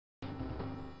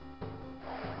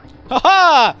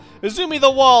Haha! Izumi the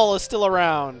wall is still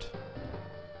around.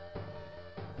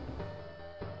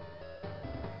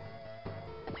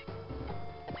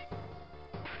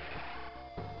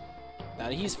 Now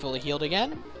that he's fully healed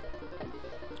again.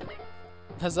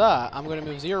 Huzzah! I'm going to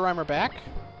move Zero Rhymer back.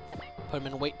 Put him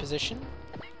in weight position.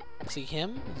 See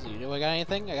him. Do I got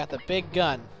anything? I got the big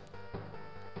gun.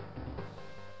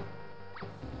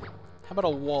 How about a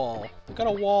wall? I got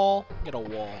a wall. Get a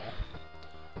wall.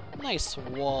 Nice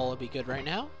wall would be good right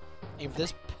now. Aim for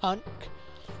this punk.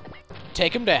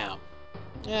 Take him down.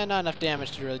 Yeah, not enough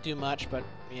damage to really do much, but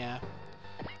yeah.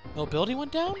 Mobility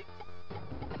went down?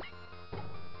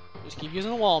 Just keep using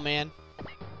the wall, man.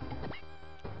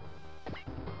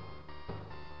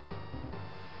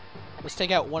 Let's take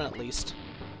out one at least.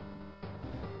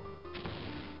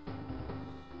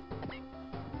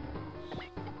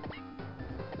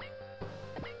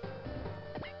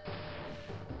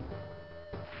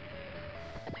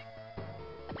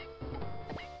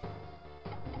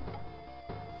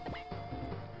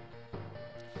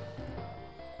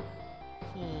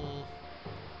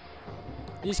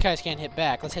 These guys can't hit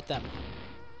back. Let's hit them.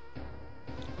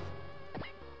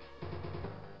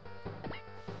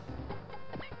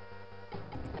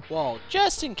 Wall,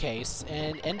 just in case,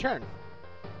 and end turn.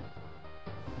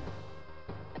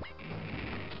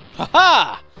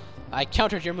 Haha! I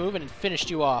countered your move and finished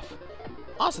you off.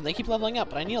 Awesome, they keep leveling up,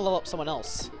 but I need to level up someone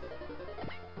else.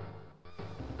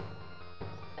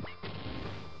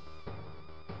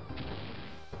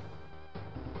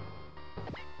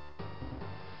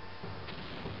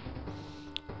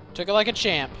 Took it like a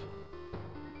champ.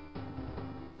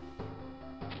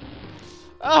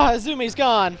 Ah, Izumi's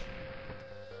gone.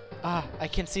 Ah, I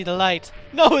can see the light.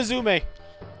 No, Izumi!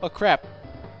 Oh, crap.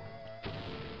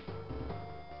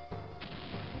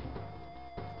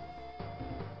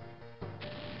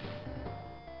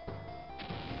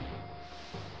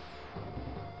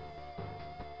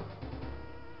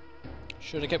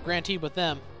 Should have kept Grantee with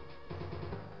them.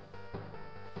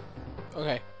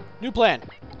 Okay, new plan.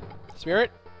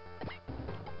 Spirit.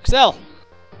 Excel!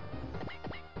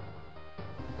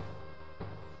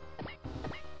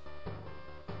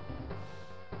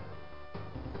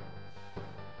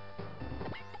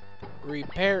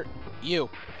 Repair you.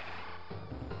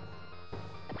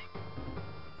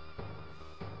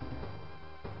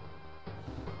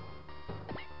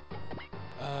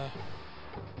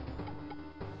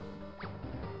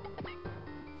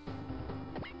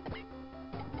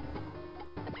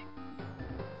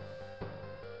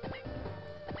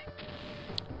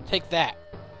 Take that.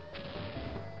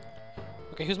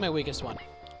 Okay, who's my weakest one?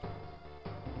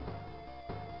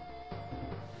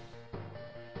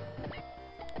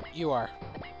 You are.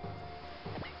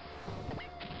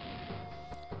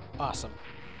 Awesome.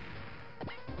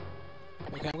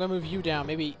 Okay, I'm gonna move you down.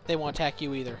 Maybe they won't attack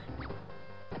you either.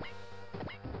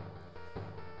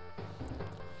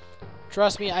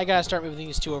 Trust me, I gotta start moving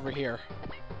these two over here.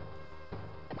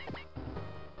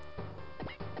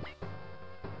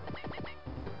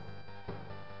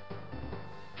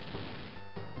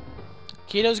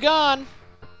 Keto's gone!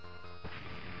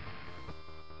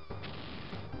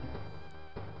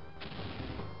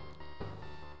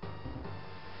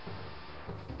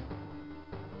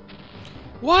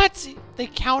 What? They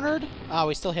countered? Oh,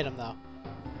 we still hit him, though.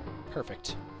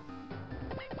 Perfect.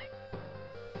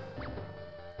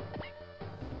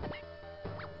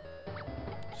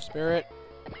 Spirit.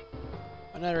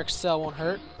 Another Excel won't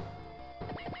hurt.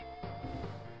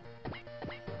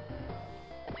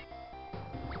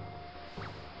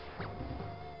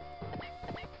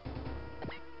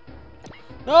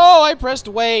 No, I pressed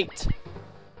wait.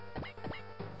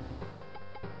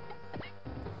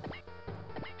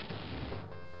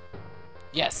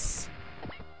 Yes.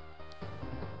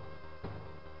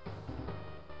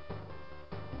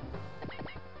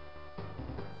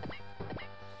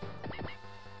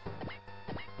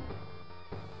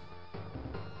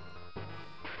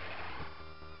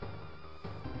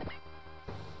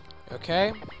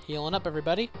 Okay, healing up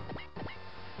everybody.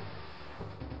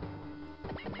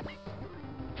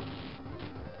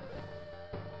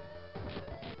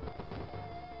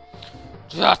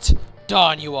 Drat!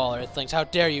 Darn you all, Earthlings! How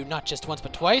dare you, not just once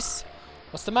but twice?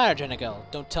 What's the matter, Jennigal?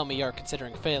 Don't tell me you're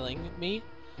considering failing me.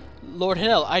 Lord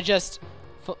Hill, I just...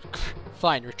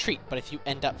 Fine, retreat, but if you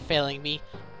end up failing me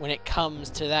when it comes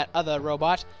to that other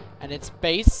robot and its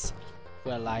base,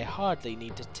 well, I hardly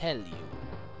need to tell you.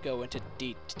 Go into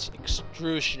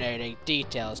excruciating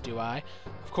details, do I?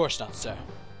 Of course not, sir.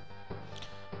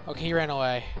 Okay, he ran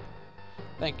away.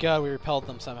 Thank God we repelled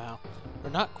them somehow. We're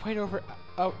not quite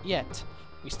out yet.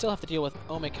 We still have to deal with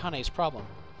Omekane's problem.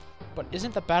 But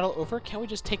isn't the battle over? Can't we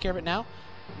just take care of it now?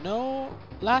 No,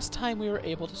 last time we were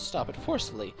able to stop it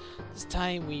forcefully. This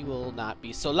time we will not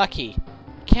be so lucky.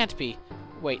 Can't be.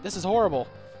 Wait, this is horrible.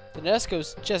 The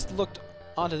Nadesco's just looked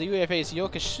onto the UFA's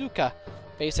Yokosuka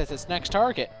base as its next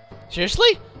target.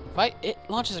 Seriously? If it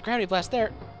launches a gravity blast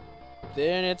there,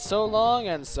 then it's so long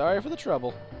and sorry for the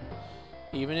trouble.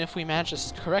 Even if we manage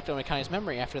to correct Omikani's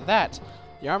memory after that,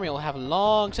 the army will have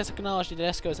long since acknowledged the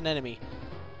Nadesco as an enemy.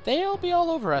 They'll be all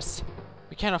over us.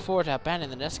 We can't afford to abandon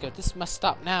the Nadesco. This must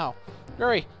stop now.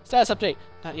 Hurry! Status update.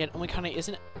 Not yet. Omikani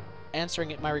isn't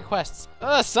answering my requests.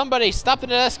 Somebody stop the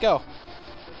Nadesco!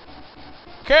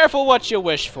 Careful what you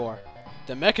wish for.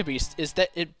 The Mecha Beast, is that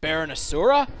it Baron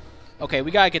Asura? Okay,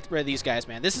 we gotta get rid of these guys,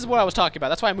 man. This is what I was talking about.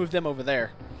 That's why I moved them over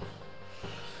there.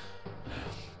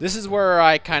 This is where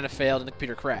I kind of failed and the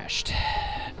computer crashed.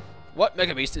 What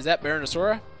Mecha Beast? Is that Baron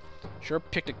Asura? Sure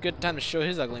picked a good time to show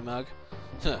his ugly mug.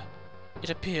 Huh. It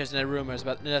appears that rumors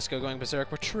about Nadesco going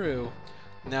berserk were true.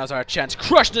 Now's our chance to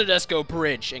crush the Nadesco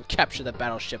bridge and capture the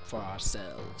battleship for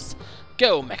ourselves.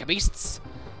 Go, Mecha Beasts!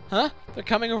 Huh? They're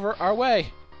coming over our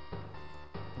way.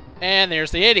 And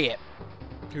there's the idiot,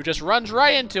 who just runs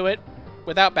right into it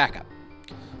without backup.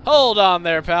 Hold on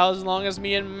there, pal, as long as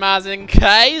me and Mazen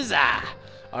Kaiser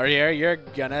are here, you're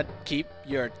gonna keep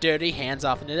your dirty hands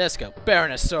off the Nadesco.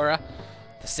 Baron Asura,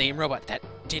 the same robot that...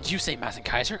 Did you say Mazen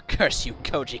Kaiser? Curse you,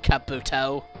 Koji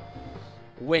Kabuto.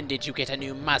 When did you get a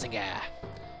new Mazinger?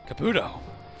 Kabuto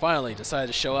finally decided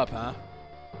to show up, huh?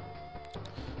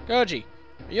 Koji,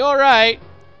 are you alright?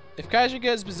 If Kaiser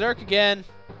goes berserk again,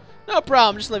 no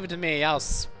problem, just leave it to me. I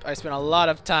spent a lot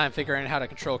of time figuring out how to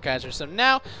control Kaiser, so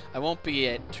now I won't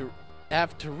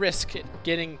have to risk it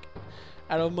getting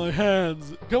out of my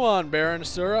hands. Come on, Baron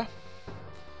Asura.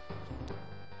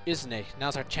 Isn't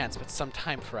now's our chance, but some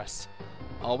time for us.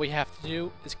 All we have to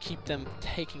do is keep them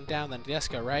taking down the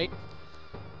Nadesco, right?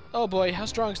 Oh boy, how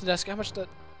strong is Nadesco? How much the...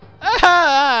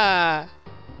 Ah!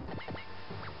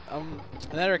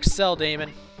 Another Excel,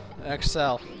 Damon.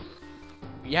 Excel.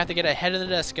 You have to get ahead of the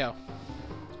Nadesco.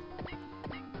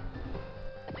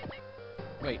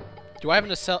 Wait, do I have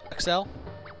an Excel?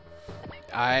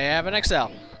 I have an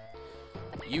Excel.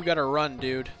 You gotta run,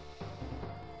 dude.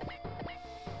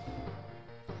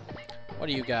 What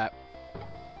do you got?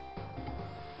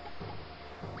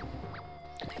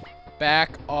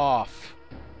 Back off.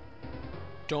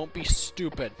 Don't be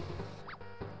stupid.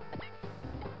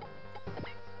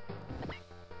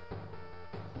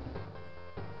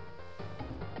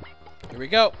 Here we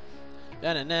go.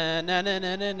 Na na na na na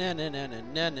na na na na na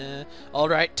na na. All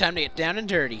right, time to get down and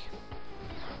dirty.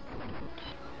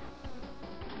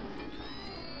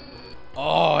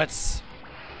 Oh, it's...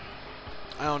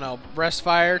 I don't know.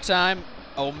 Breastfire time.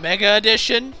 Omega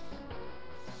Edition.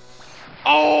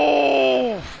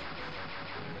 Oh!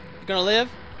 Gonna live?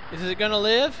 Is it gonna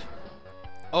live?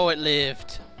 Oh, it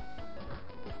lived.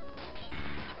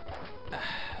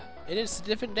 It is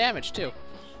different damage, too.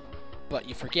 But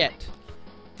you forget.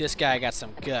 This guy got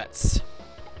some guts.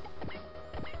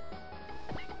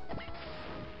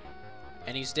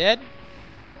 And he's dead?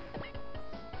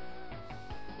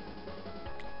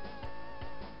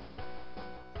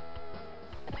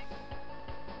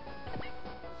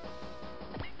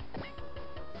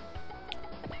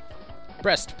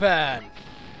 Breast pan.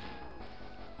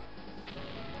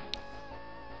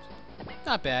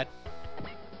 Not bad.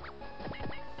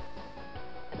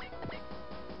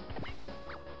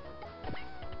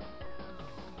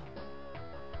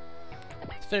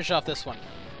 Let's finish off this one.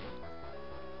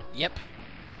 Yep.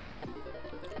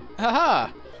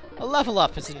 Haha! A level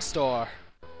up is in store.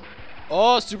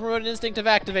 Oh, Supermoon Instinctive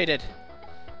activated.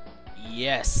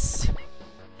 Yes.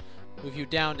 Move you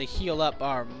down to heal up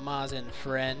our Mazen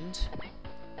friend.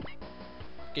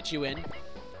 Get you in.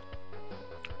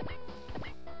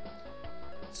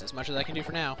 It's as much as I can do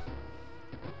for now.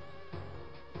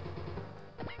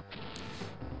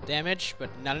 Damage, but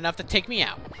not enough to take me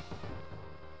out.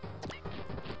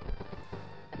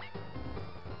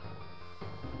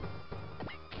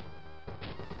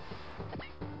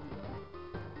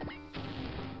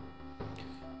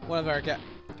 One of our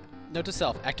note to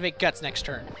self, activate guts next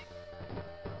turn.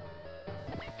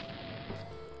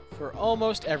 For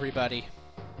almost everybody.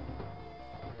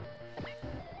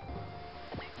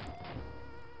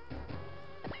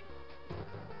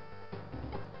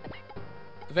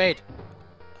 Evade.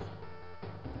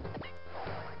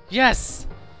 Yes!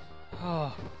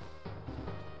 Oh.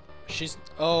 She's...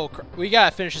 Oh, we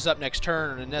gotta finish this up next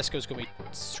turn or Nesco's gonna be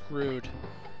screwed.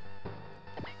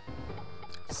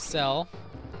 Sell.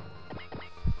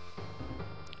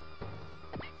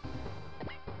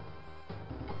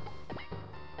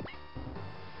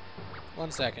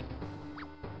 1 second.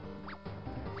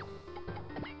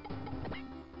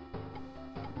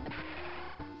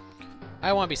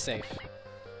 I want to be safe.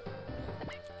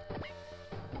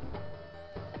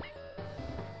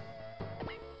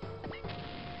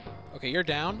 Okay, you're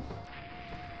down.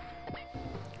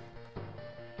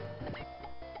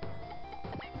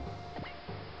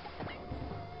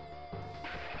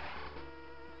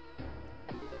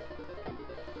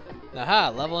 Aha,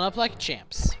 leveling up like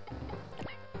champs.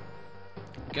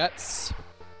 Guts.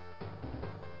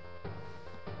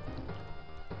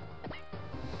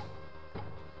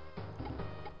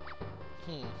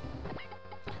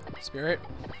 Spirit.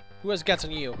 Who has guts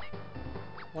on you?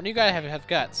 One of you guys have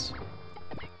guts.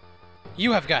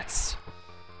 You have guts!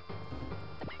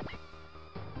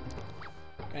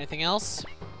 Anything else?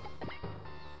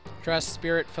 Trust,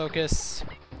 spirit, focus.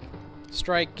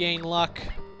 Strike, gain luck.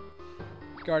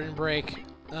 Garden break.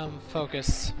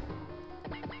 Focus.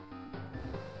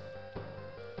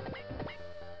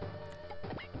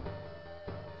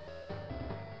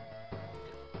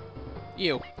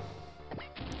 You.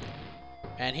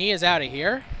 And he is out of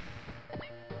here.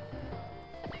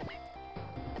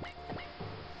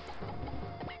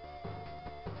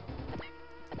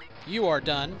 You are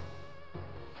done.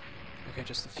 Okay,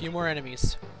 just a few more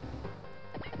enemies.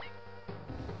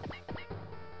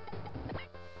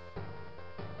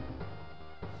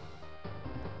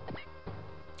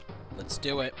 Let's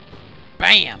do it.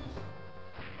 Bam!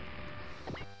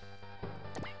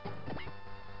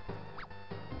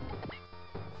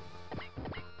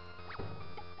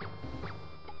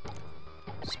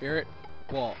 Spirit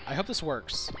wall. I hope this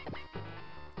works.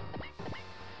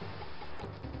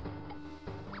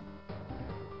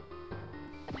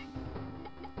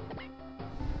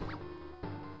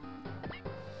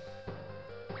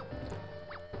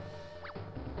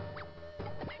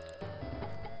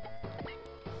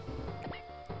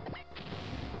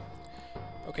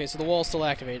 Okay, so the wall's still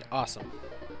activated. Awesome.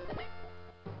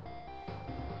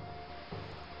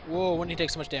 Whoa, when did he take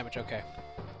so much damage? Okay.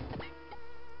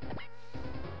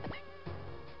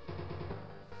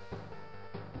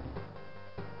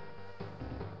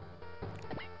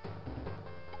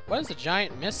 What is a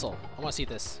giant missile? I want to see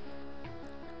this.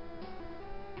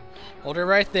 Hold it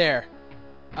right there.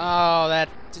 Oh,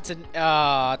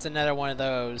 it's another one of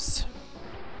those.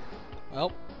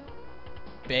 Well,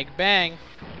 big bang.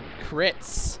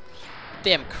 Crits.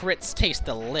 Damn, crits taste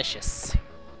delicious.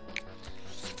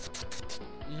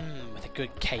 With a good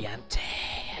Chianti.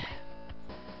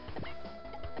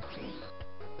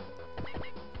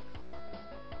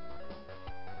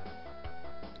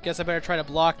 Guess I better try to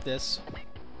block this.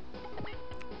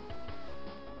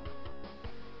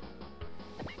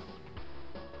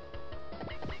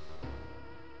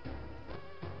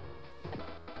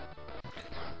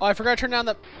 Oh, I forgot to turn down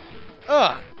the...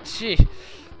 Ugh, gee.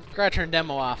 Forgot to turn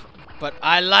demo off. But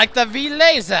I like the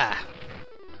V-Laser!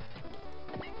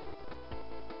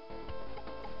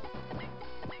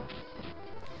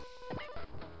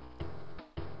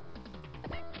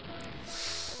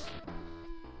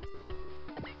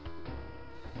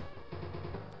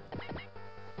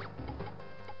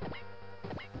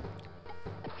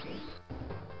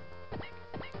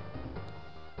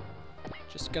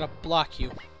 Just gonna block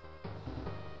you.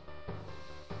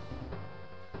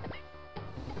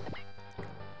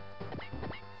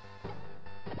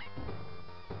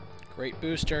 Great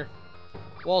booster.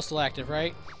 Wall still active,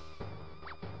 right?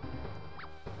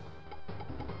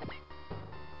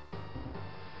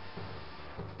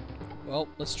 Well,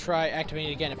 let's try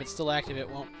activating it again. If it's still active, it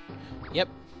won't. Yep.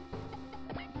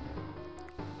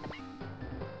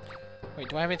 Wait,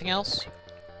 do I have anything else?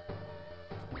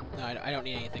 No, I don't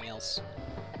need anything else.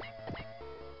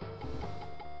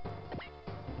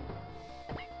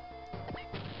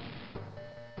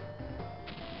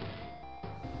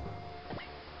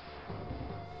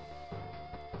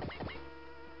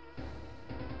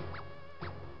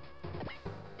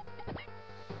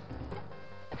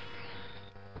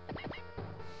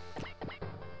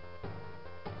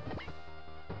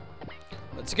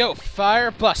 Let's go,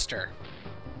 Fire Buster.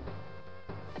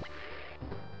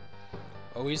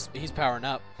 Oh, he's powering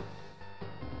up.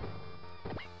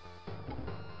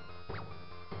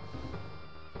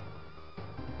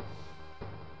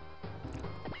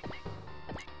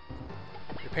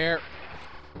 Repair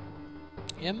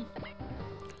him.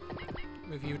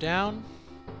 Move you down.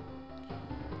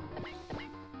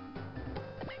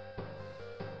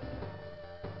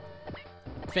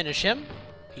 Finish him.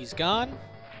 He's gone.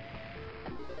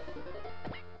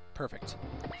 Perfect.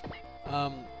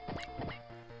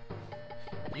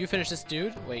 You finish this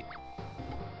dude. Wait.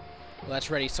 Well, that's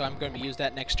ready, so I'm going to use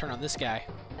that next turn on this guy.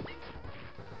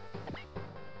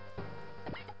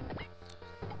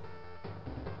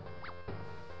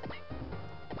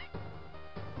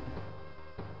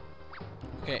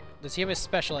 Does he have a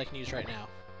special I can use right now?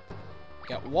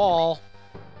 Got wall.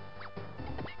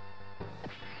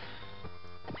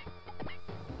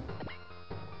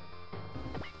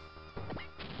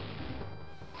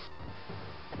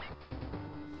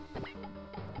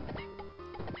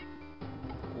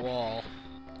 Wall.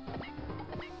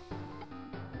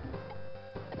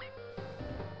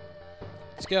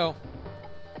 Let's go.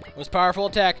 Most powerful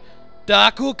attack.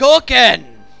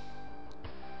 Dakukoken!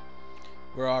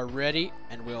 We're all ready,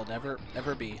 and we'll never,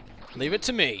 ever be. Leave it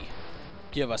to me.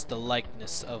 Give us the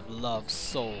likeness of love's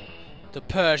soul to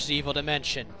purge the evil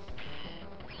dimension.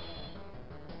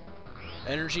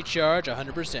 Energy charge,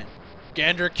 100%.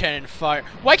 Gander cannon fire.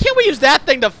 Why can't we use that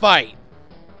thing to fight?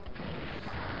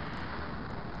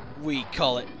 We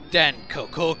call it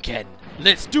Dankokoken.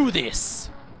 Let's do this!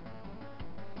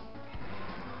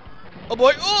 Oh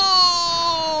boy!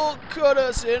 Oh! Cut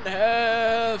us in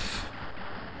half!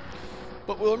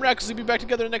 But we'll miraculously be back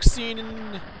together in the next scene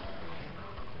in...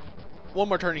 one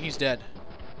more turn and he's dead.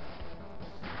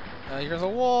 Here's a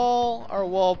wall. Our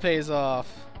wall pays off.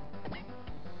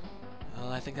 Well,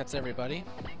 I think that's everybody.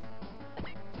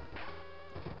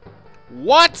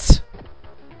 What?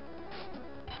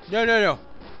 No, no, no.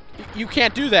 You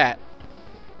can't do that.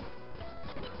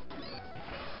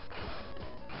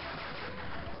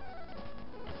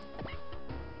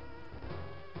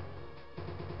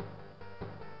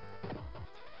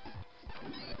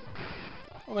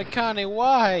 Oh my god,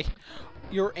 why?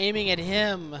 You're aiming at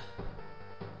him.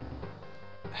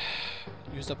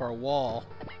 Used up our wall.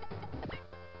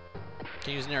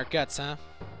 Can't use an air guts, huh?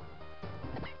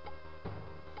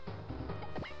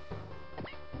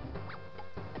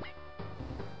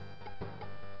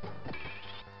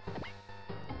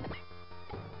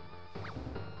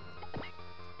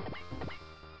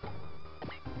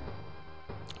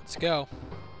 Let's go.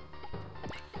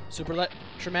 Super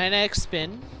electromagnetic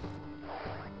spin.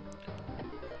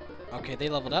 Okay, they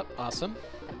leveled up. Awesome.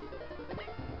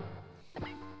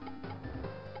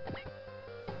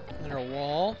 And our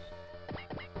wall.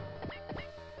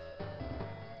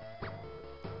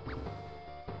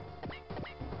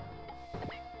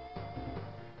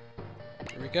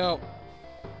 Here we go.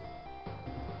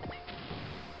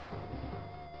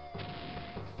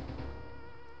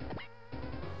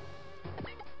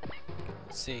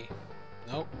 Let's see.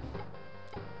 Nope.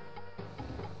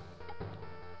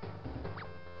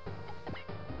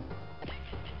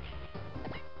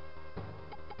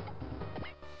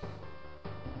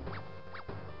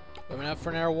 Moving up for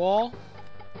an air wall.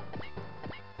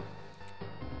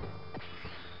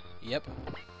 Yep.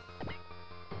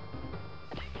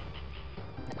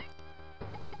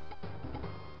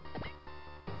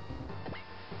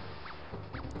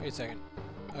 Wait a second.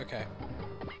 Okay.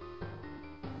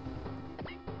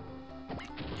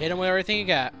 Hit him with everything you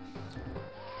got.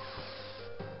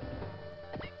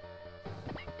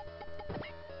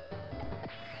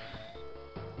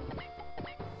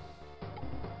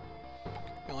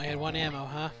 You only had one ammo,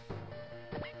 huh?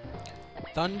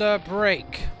 Thunder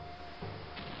Break.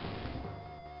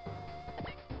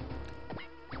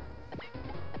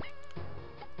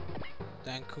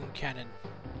 Dankun Cannon.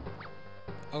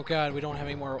 Oh god, we don't have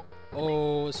any more.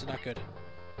 Oh, this is not good.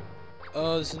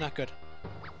 Oh, this is not good.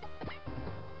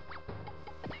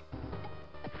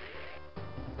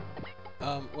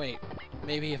 Wait.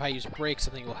 Maybe if I use break,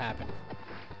 something will happen.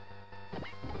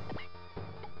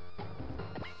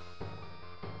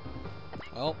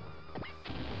 Well.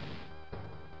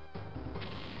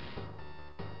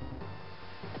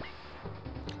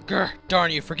 Grr,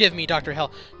 darn you, forgive me, Dr.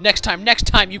 Hell. Next time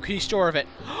you can be sure of it.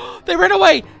 They ran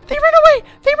away! They ran away!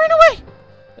 They ran away!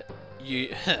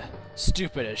 You,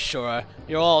 stupid as Shora.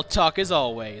 Your all talk as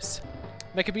always.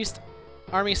 Mecha Beast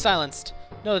army silenced.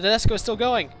 No, the Nesco is still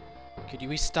going. Could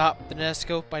you stop the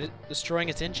Nesco by destroying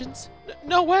its engines?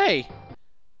 No way!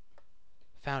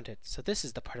 Found it. So this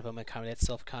is the part of Omikami that's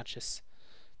self-conscious.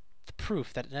 The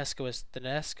proof that Nesco is the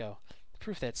Nesco. The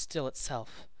proof that it's still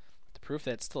itself. The proof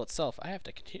that it's still itself. I have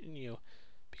to continue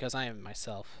because I am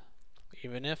myself.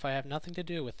 Even if I have nothing to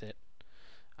do with it.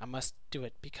 I must do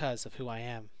it because of who I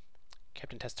am.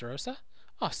 Captain Testarossa?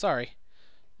 Oh, sorry.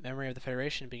 Memory of the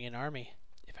Federation being an army.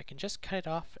 If I can just cut it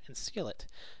off and seal it,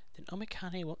 then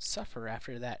Omikane won't suffer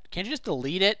after that. Can't you just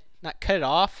delete it? Not cut it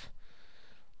off?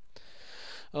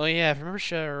 Oh yeah, if I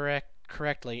remember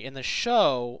correctly, in the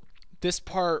show, this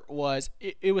part was,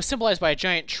 it was symbolized by a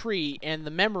giant tree, and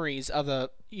the memories of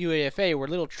the UAFA were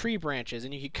little tree branches,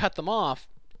 and you could cut them off.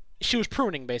 She was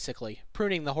pruning, basically.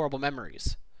 Pruning the horrible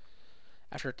memories.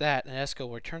 After that, Nesco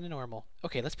will return to normal.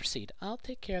 Okay, let's proceed. I'll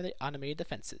take care of the automated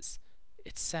defenses.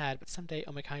 It's sad, but someday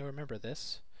Omikane will remember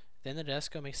this. Then the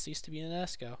Nesco may cease to be a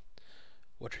Nesco.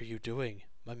 What are you doing?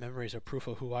 My memories are proof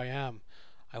of who I am.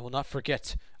 I will not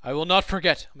forget. I will not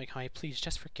forget. Oh my God, please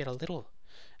just forget a little.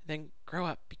 And then grow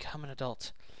up, become an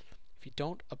adult. If you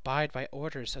don't abide by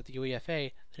orders of the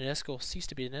UEFA, the UNESCO will cease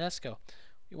to be the UNESCO.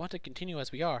 We want to continue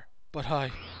as we are,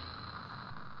 but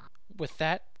with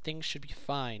that, things should be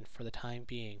fine for the time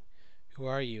being. Who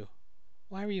are you?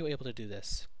 Why were you able to do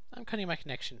this? I'm cutting my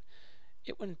connection.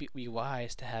 It wouldn't be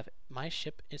wise to have my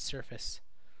ship its surface.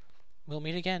 We'll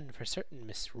meet again for certain,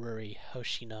 Miss Ruri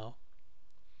Hoshino.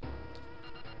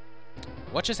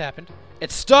 What just happened?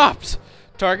 It stopped!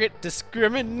 Target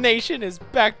discrimination is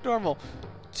back normal.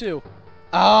 2.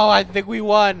 Oh, I think we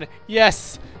won.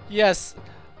 Yes. Yes.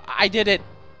 I did it.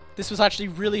 This was actually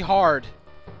really hard.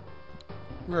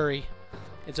 Ruri,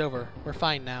 it's over. We're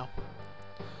fine now.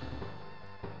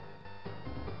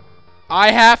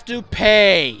 I have to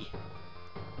pay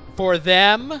for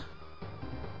them.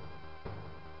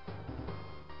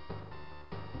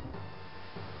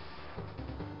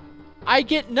 I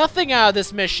get nothing out of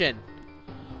this mission.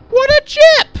 What a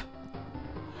chip!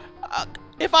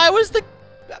 If I was the...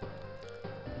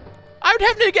 I would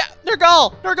have to get...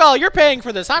 Nergal, you're paying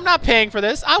for this. I'm not paying for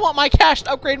this. I want my cash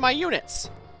to upgrade my units.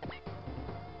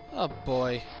 Oh,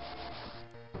 boy.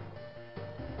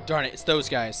 Darn it, it's those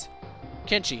guys.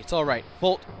 Kenshi, it's alright.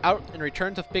 Volt out and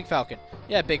return to Big Falcon.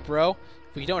 Yeah, big bro.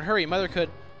 If we don't hurry, Mother could...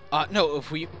 no,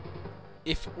 if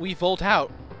we volt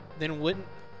out, then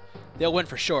they'll win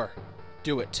for sure.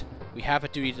 Do it. We have a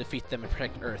duty to defeat them and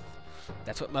protect Earth.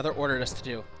 That's what Mother ordered us to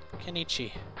do.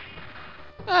 Kenichi.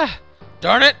 Ah!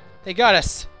 Darn it! They got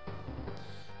us!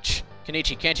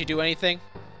 Kenichi, can't you do anything?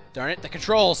 Darn it, the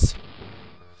controls!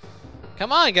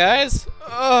 Come on, guys!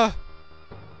 Huh?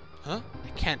 I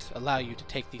can't allow you to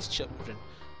take these children.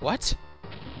 What?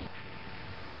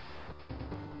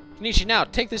 Kenichi, now,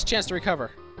 take this chance to recover.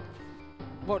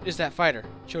 What is that fighter?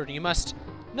 Children, you must...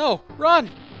 No! Run!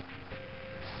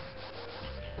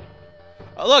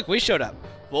 Oh, look, we showed up.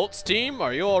 Volt's team,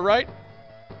 are you alright?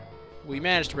 We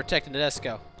managed to protect the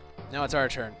Nadesco. Now it's our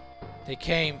turn. They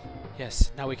came.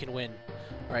 Yes, now we can win.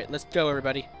 Alright, let's go,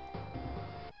 everybody.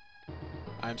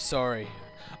 I'm sorry.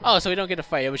 Oh, so we don't get to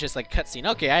fight. It was just like a cutscene.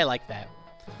 Okay, I like that.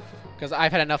 Because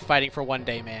I've had enough fighting for one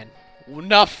day, man.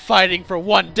 Enough fighting for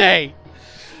one day!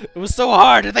 It was so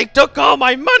hard, and they took all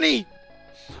my money!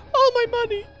 All my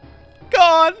money!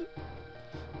 Gone!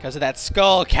 Because of that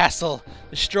skull castle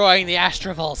destroying the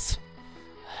Astrovals.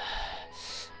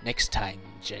 Next time,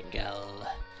 Jengel.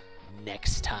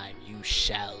 Next time you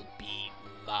shall be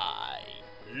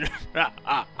mine.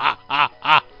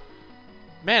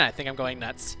 Man, I think I'm going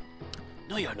nuts.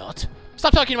 No, you're not.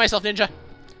 Stop talking to myself, Ninja.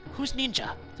 Who's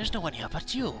Ninja? There's no one here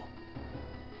but you.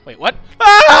 Wait, what?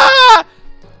 Ah!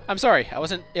 I'm sorry. I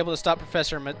wasn't able to stop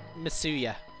Professor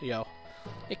Mitsuya. Yo.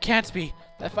 It can't be.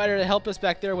 That fighter that helped us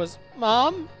back there was...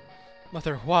 Mom?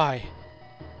 Mother, why?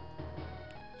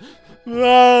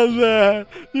 Mother,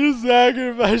 you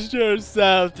sacrificed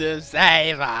yourself to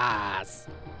save us.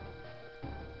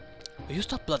 Will you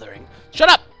stop blithering?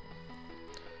 Shut up!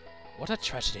 What a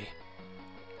tragedy.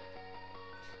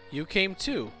 You came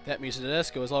too. That means the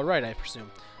Nadesco is alright, I presume.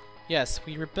 Yes,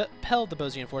 we repelled the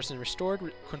Bosian forces and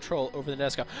restored control over the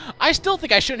Nadesco. I still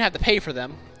think I shouldn't have to pay for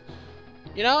them.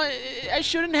 You know, I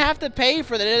shouldn't have to pay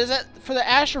for the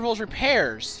Astrovals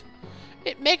repairs.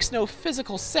 It makes no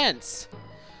physical sense.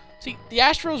 See, the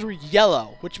Astrovals were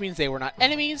yellow, which means they were not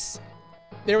enemies.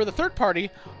 They were the third party,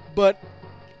 but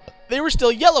they were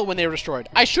still yellow when they were destroyed.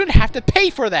 I shouldn't have to pay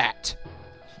for that.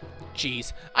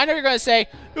 Jeez. I know you're going to say,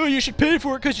 oh, you should pay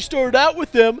for it because you started out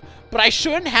with them, but I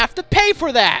shouldn't have to pay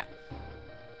for that.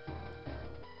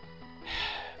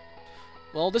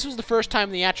 Well, this was the first time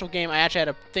in the actual game I actually had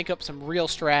to think up some real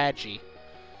strategy.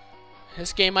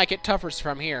 This game might get tougher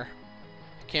from here.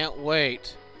 I can't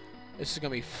wait. This is going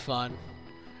to be fun.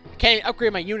 I can't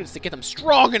upgrade my units to get them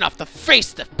strong enough to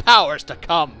face the powers to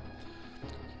come.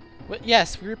 But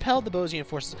yes, we repelled the Bosian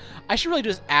forces. I should really do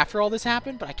this after all this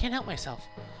happened, but I can't help myself.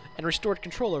 And restored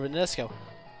control over Nadesco.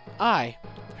 I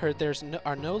heard there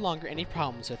are no longer any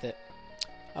problems with it.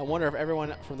 I wonder if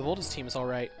everyone from the Voltage team is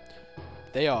alright.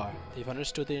 They are. They've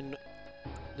understood the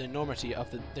enormity of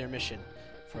their mission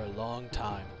for a long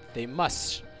time.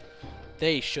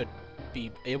 They should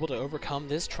be able to overcome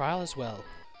this trial as well.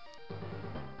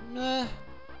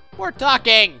 We're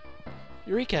talking!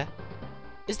 Eureka,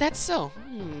 is that so?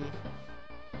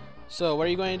 So, what are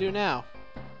you going to do now?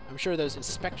 I'm sure those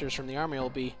inspectors from the army will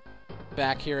be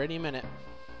back here any minute.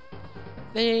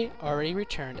 They already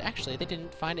returned. Actually, they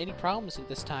didn't find any problems at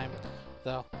this time,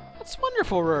 though. That's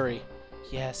wonderful, Ruri.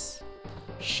 Yes.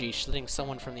 Sheesh, letting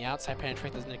someone from the outside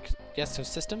penetrate the Gesto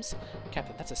systems?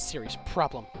 Captain, that's a serious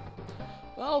problem.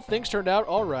 Well, things turned out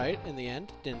alright in the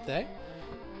end, didn't they?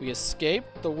 We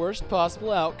escaped the worst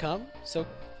possible outcome, so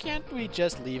can't we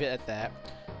just leave it at that?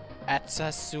 At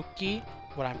Sasuke,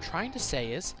 what I'm trying to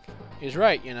say is, he's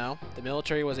right, you know. The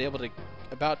military was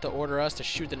about to order us to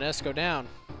shoot the Nesco down.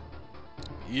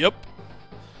 Yep.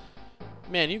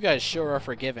 Man, you guys sure are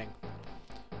forgiving.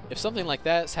 If something like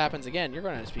that happens again, you're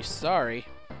going to be sorry.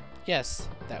 Yes,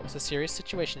 that was a serious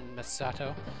situation,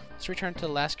 Masato. Let's return to the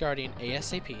Last Guardian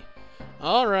ASAP.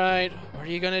 Alright, what are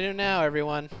you going to do now,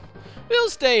 everyone? We'll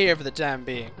stay here for the time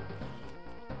being.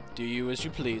 Do you as you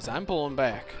please. I'm pulling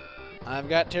back. I've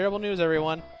got terrible news,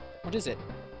 everyone. What is it?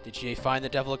 Did you find the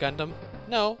Devil Gundam?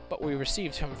 No, but we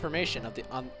received some information of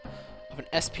an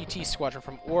SPT squadron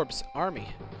from Orb's army.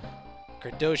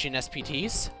 Gerdosian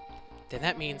SPTs? Then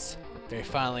that means they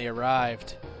finally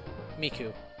arrived.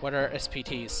 Miku, what are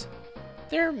SPTs?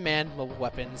 They're manned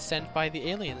weapons sent by the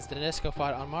aliens that Nesco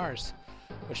fought on Mars.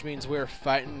 Which means we're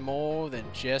fighting more than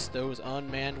just those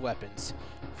unmanned weapons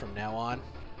from now on.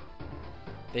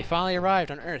 They finally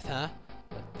arrived on Earth, huh?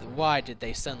 But why did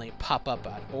they suddenly pop up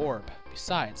at Orb?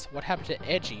 Besides, what happened to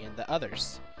Edgy and the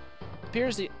others? It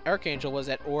appears the Archangel was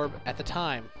at Orb at the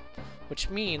time, which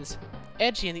means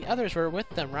Edgy and the others were with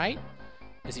them, right?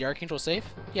 Is the Archangel safe?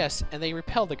 Yes, and they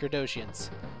repelled the Gerdosians.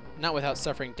 Not without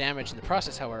suffering damage in the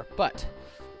process, however, but...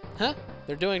 Huh?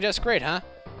 They're doing just great, huh?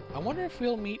 I wonder if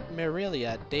we'll meet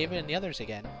Marilia, David, and the others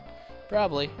again.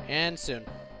 Probably, and soon.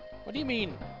 What do you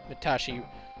mean, Mitashi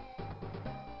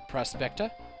Prospecta?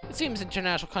 It seems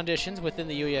international conditions within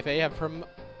the UEFA have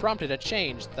prompted a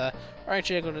change. The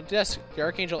Archangel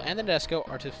and the Nesco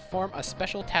are to form a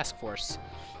special task force.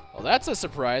 Well, that's a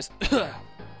surprise. The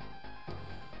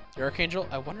Archangel,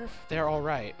 I wonder if they're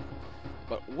alright.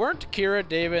 But weren't Kira,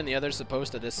 David, and the others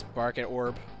supposed to disembark at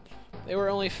Orb? They were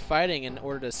only fighting in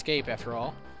order to escape, after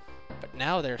all. But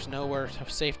now there's nowhere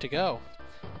safe to go.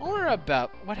 I wonder about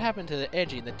what happened to the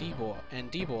Edgy and the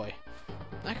D-Boy.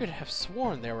 I could have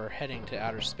sworn they were heading to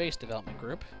Outer Space Development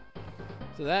Group.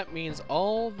 So that means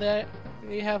all that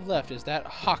we have left is that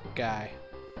Hawk guy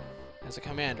as a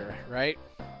commander, right?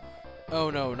 Oh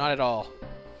no, not at all.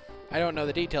 I don't know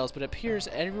the details, but it appears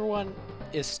everyone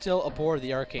is still aboard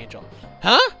the Archangel.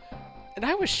 Huh? And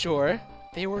I was sure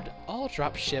they would all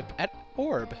drop ship at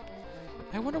Orb.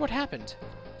 I wonder what happened.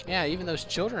 Yeah, even those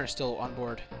children are still on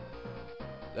board.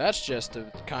 That's just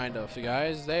the kind of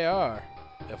guys they are.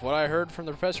 If what I heard from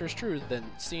the professor is true, then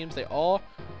it seems they all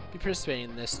be participating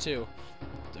in this too.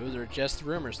 Those are just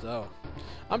rumors, though.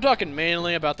 I'm talking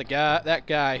mainly about that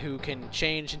guy who can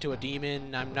change into a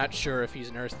demon. I'm not sure if he's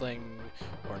an Earthling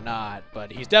or not,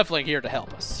 but he's definitely here to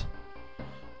help us.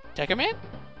 Take him in?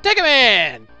 Take him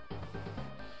in!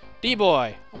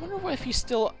 D-Boy. I wonder if he's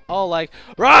still all like,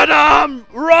 Run 'em!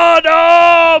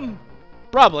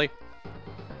 Probably.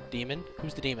 Demon?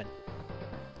 Who's the demon?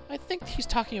 I think he's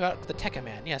talking about the Tekka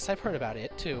Man. Yes, I've heard about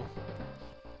it, too.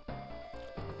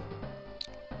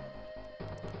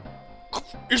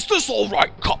 Is this all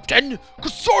right, Captain?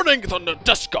 Concerning the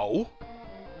Nadesco?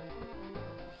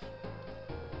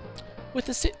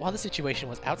 While the situation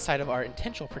was outside of our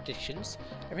intentional predictions,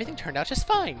 everything turned out just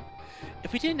fine.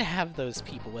 If we didn't have those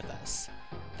people with us,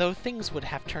 though things would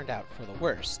have turned out for the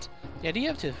worst. The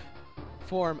idea to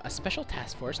form a special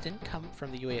task force didn't come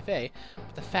from the UEFA,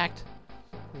 but the fact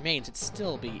remains it'd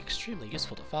still be extremely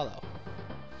useful to follow.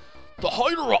 The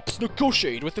higher-ups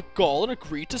negotiated with the Gaul and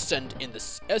agreed to send in the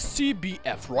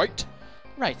SCBF, right?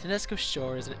 Right, the Nesco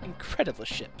Shore is an incredible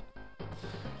ship.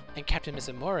 And Captain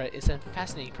Mizumura is a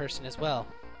fascinating person as well.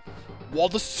 While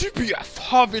the CBF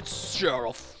have its share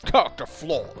of character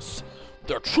flaws,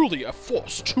 they're truly a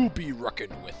force to be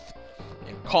reckoned with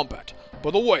in combat.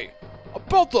 By the way,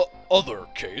 about the other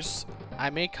case... I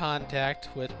made contact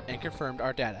with and confirmed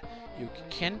our data. You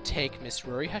can take Miss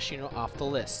Rory Hashino off the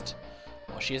list.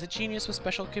 While she is a genius with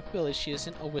special capabilities, she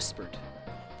isn't a whispered.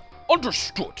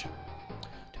 Understood.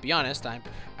 To be honest, I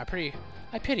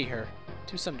pity her,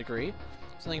 to some degree.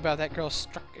 Something about that girl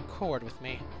struck a chord with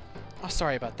me. Oh,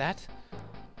 sorry about that.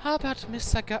 How about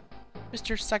Mr.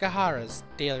 Sagahara's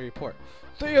daily report?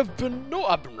 There have been no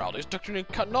abnormalities detected in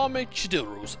Kaname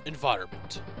Chidiru's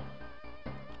environment.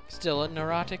 Still a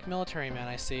neurotic military man,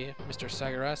 I see. Mr.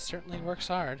 Sagara certainly works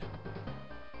hard.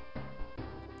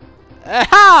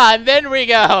 Aha! And then we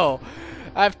go!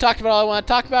 I've talked about all I want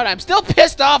to talk about. I'm still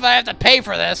pissed off I have to pay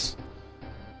for this.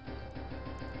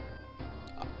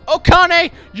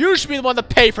 Okane, you should be the one to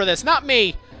pay for this, not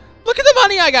me. Look at the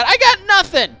money I got. I got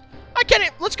nothing. I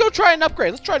can't. Let's go try an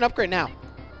upgrade. Let's try an upgrade now.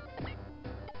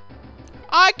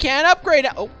 I can't upgrade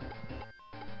it. Oh.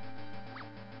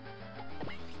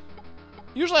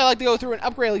 Usually I like to go through and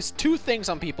upgrade at least 2 things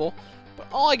on people, but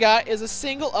all I got is a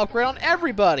single upgrade on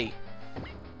everybody.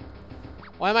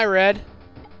 Why am I red?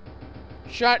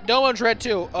 Shot. Domo's red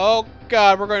too. Oh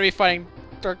god, we're going to be fighting.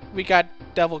 We got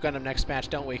Devil Gundam next match,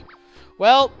 don't we?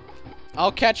 Well,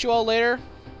 I'll catch you all later.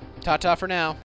 Ta-ta for now.